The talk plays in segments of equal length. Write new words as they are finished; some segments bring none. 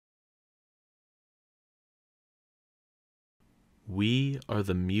We are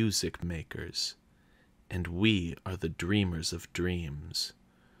the music makers, and we are the dreamers of dreams,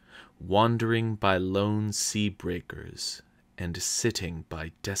 wandering by lone sea breakers and sitting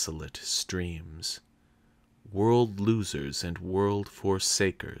by desolate streams, world losers and world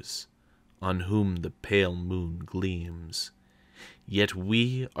forsakers, on whom the pale moon gleams. Yet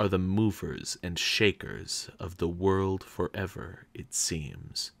we are the movers and shakers of the world forever, it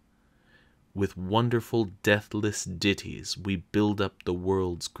seems. With wonderful deathless ditties we build up the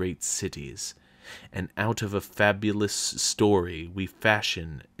world's great cities, and out of a fabulous story we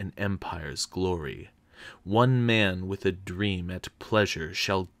fashion an empire's glory. One man with a dream at pleasure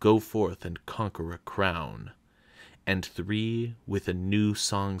shall go forth and conquer a crown, and three with a new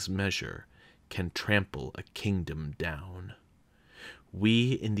song's measure can trample a kingdom down.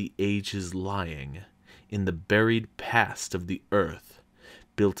 We in the ages lying, in the buried past of the earth,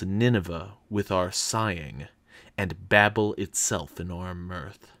 built Nineveh with our sighing, and Babel itself in our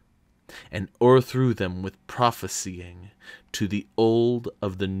mirth, and o'erthrew them with prophesying to the old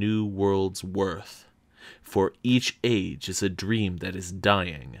of the new world's worth. For each age is a dream that is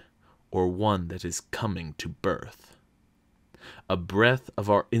dying, or one that is coming to birth. A breath of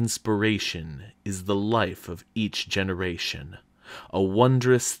our inspiration is the life of each generation, a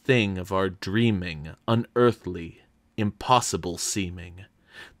wondrous thing of our dreaming, unearthly, impossible seeming.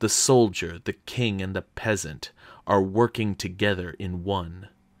 The soldier, the king, and the peasant are working together in one,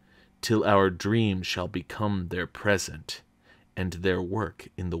 till our dream shall become their present, and their work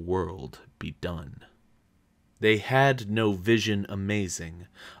in the world be done. They had no vision amazing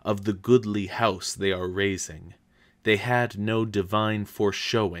of the goodly house they are raising. They had no divine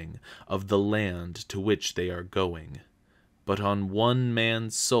foreshowing of the land to which they are going. But on one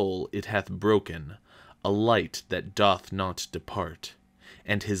man's soul it hath broken, a light that doth not depart,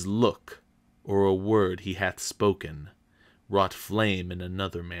 and his look, or a word he hath spoken, wrought flame in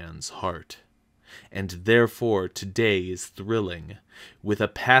another man's heart. And therefore today is thrilling, with a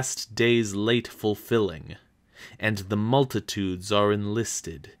past day's late fulfilling, and the multitudes are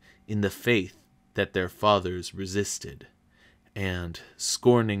enlisted in the faith that their fathers resisted, and,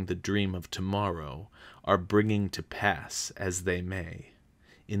 scorning the dream of tomorrow, are bringing to pass as they may,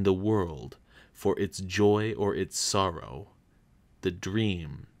 in the world, for its joy or its sorrow, the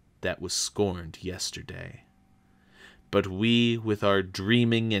dream that was scorned yesterday. But we, with our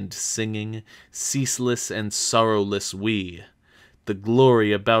dreaming and singing, ceaseless and sorrowless we, the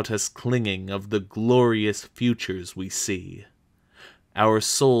glory about us clinging of the glorious futures we see, our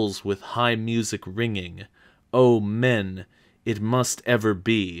souls with high music ringing, O men, it must ever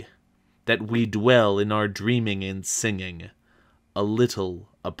be, that we dwell in our dreaming and singing, a little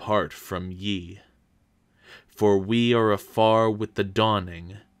apart from ye. For we are afar with the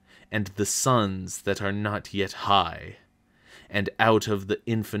dawning, and the suns that are not yet high, and out of the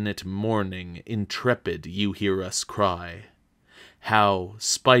infinite morning intrepid you hear us cry, how,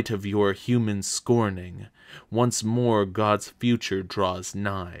 spite of your human scorning, once more God's future draws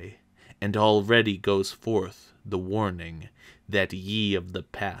nigh, and already goes forth the warning that ye of the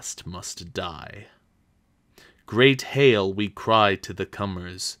past must die. Great hail we cry to the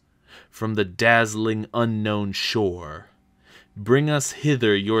comers from the dazzling unknown shore. Bring us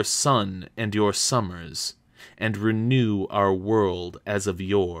hither your sun and your summers, and renew our world as of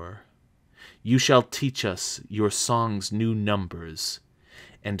yore. You shall teach us your song's new numbers,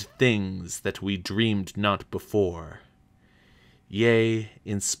 and things that we dreamed not before. Yea,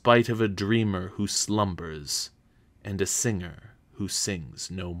 in spite of a dreamer who slumbers, and a singer who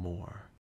sings no more.